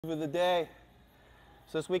Of the day.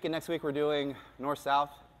 So this week and next week we're doing north-south,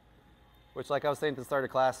 which, like I was saying at the start of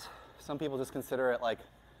class, some people just consider it like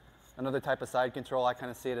another type of side control. I kind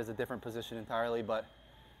of see it as a different position entirely, but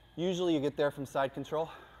usually you get there from side control,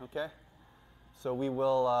 okay? So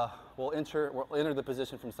we'll enter the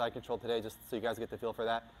position from side control today just so you guys get the feel for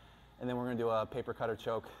that. And then we're going to do a paper cutter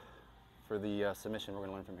choke for the submission we're going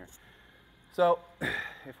to learn from here. So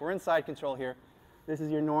if we're in side control here, this is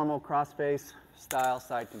your normal cross-face style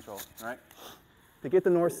side control, right? To get the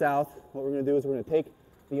north-south, what we're going to do is we're going to take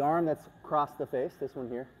the arm that's across the face, this one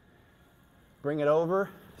here, bring it over,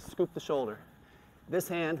 scoop the shoulder. This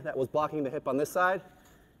hand that was blocking the hip on this side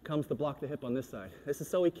comes to block the hip on this side. This is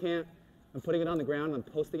so he can't, I'm putting it on the ground, I'm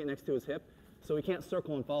posting it next to his hip, so he can't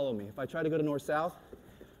circle and follow me. If I try to go to north-south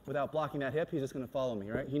without blocking that hip, he's just going to follow me,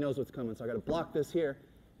 right? He knows what's coming, so I got to block this here,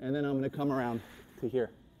 and then I'm going to come around to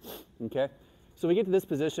here, okay? So we get to this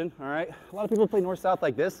position, all right? A lot of people play north-south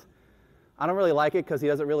like this. I don't really like it because he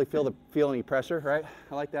doesn't really feel any pressure, right?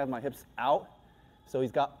 I like to have my hips out, so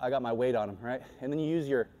I got my weight on him, right? And then you use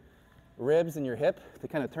your ribs and your hip to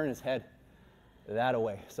kind of turn his head that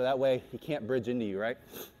away. So that way he can't bridge into you, right?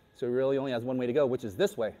 So he really only has one way to go, which is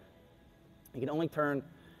this way. He can only turn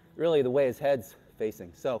really the way his head's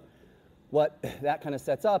facing. So what that kind of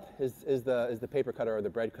sets up is the paper cutter or the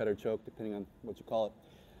bread cutter choke, depending on what you call it.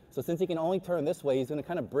 So since he can only turn this way, he's going to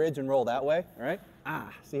kind of bridge and roll that way, all right?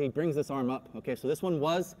 See, he brings this arm up. Okay, so this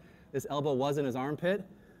elbow was in his armpit,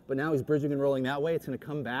 but now he's bridging and rolling that way. It's going to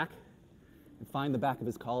come back and find the back of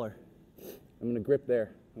his collar. I'm going to grip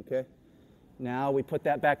there, okay? Now we put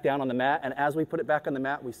that back down on the mat, and as we put it back on the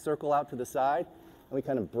mat, we circle out to the side, and we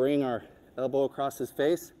kind of bring our elbow across his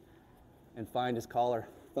face and find his collar,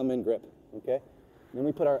 thumb in grip, okay? And then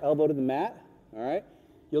we put our elbow to the mat, all right?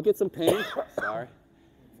 You'll get some pain, sorry.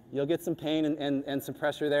 You'll get some pain and some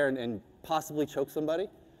pressure there and possibly choke somebody.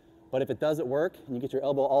 But if it doesn't work and you get your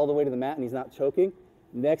elbow all the way to the mat and he's not choking,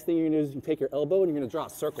 next thing you're going to do is you take your elbow and you're going to draw a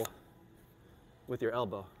circle with your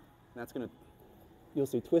elbow. And that's going to, you'll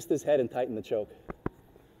see, twist his head and tighten the choke.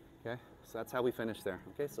 Okay, so that's how we finish there.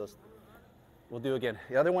 Okay, so we'll do again.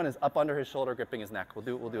 The other one is up under his shoulder, gripping his neck. We'll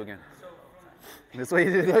do again. This way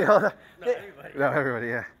you do. No, everybody. No, everybody,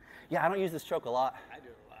 yeah. Yeah, I don't use this choke a lot. I do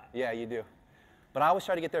a lot. Yeah, you do. But I always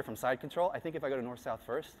try to get there from side control. I think if I go to north-south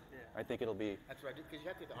first, yeah. I think it'll be... That's right, because you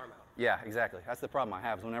have to get the arm out. Yeah, exactly. That's the problem I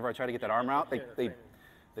have. Is whenever I try to get that arm out, they go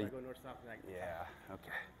north-south. Yeah,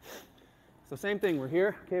 okay. So same thing, we're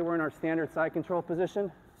here. Okay, we're in our standard side control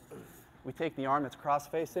position. We take the arm that's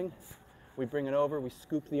cross-facing. We bring it over, we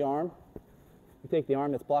scoop the arm. We take the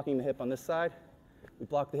arm that's blocking the hip on this side. We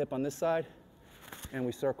block the hip on this side, and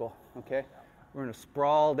we circle, okay? We're gonna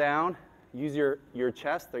sprawl down. Use your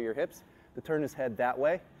chest or your hips to turn his head that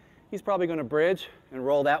way. He's probably going to bridge and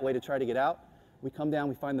roll that way to try to get out. We come down,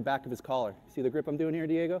 we find the back of his collar. See the grip I'm doing here,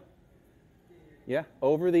 Diego? Yeah,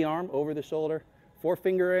 over the arm, over the shoulder,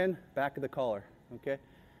 forefinger in, back of the collar, okay?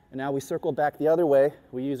 And now we circle back the other way.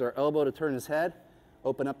 We use our elbow to turn his head,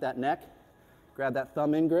 open up that neck, grab that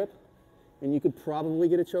thumb in grip, and you could probably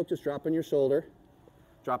get a choke just dropping your shoulder,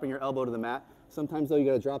 dropping your elbow to the mat. Sometimes though you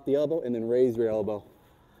got to drop the elbow and then raise your elbow.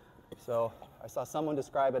 So I saw someone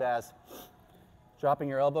describe it as dropping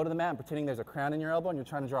your elbow to the mat and pretending there's a crown in your elbow and you're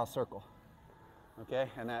trying to draw a circle. Okay?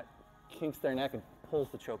 And that kinks their neck and pulls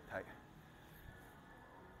the choke tight.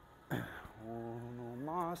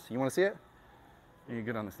 You want to see it? You're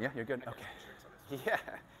good on this? Yeah, you're good? Okay. Yeah.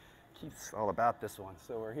 Keith's all about this one.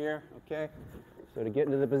 So we're here, okay? So to get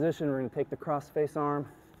into the position, we're going to take the cross-face arm,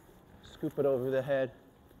 scoop it over the head,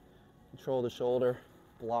 control the shoulder,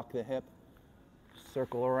 block the hip,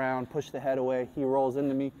 circle around, push the head away. He rolls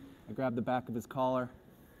into me. I grab the back of his collar.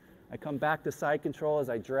 I come back to side control as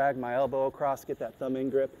I drag my elbow across, get that thumb in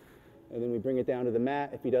grip, and then we bring it down to the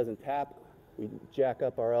mat. If he doesn't tap, we jack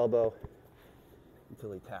up our elbow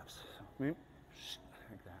until he taps. So,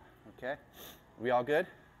 like that. Okay? Are we all good?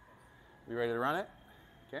 We ready to run it?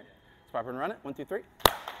 Okay. Let's pop and run it. 1, 2, 3.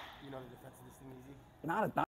 You know the defense of this thing easy? Not a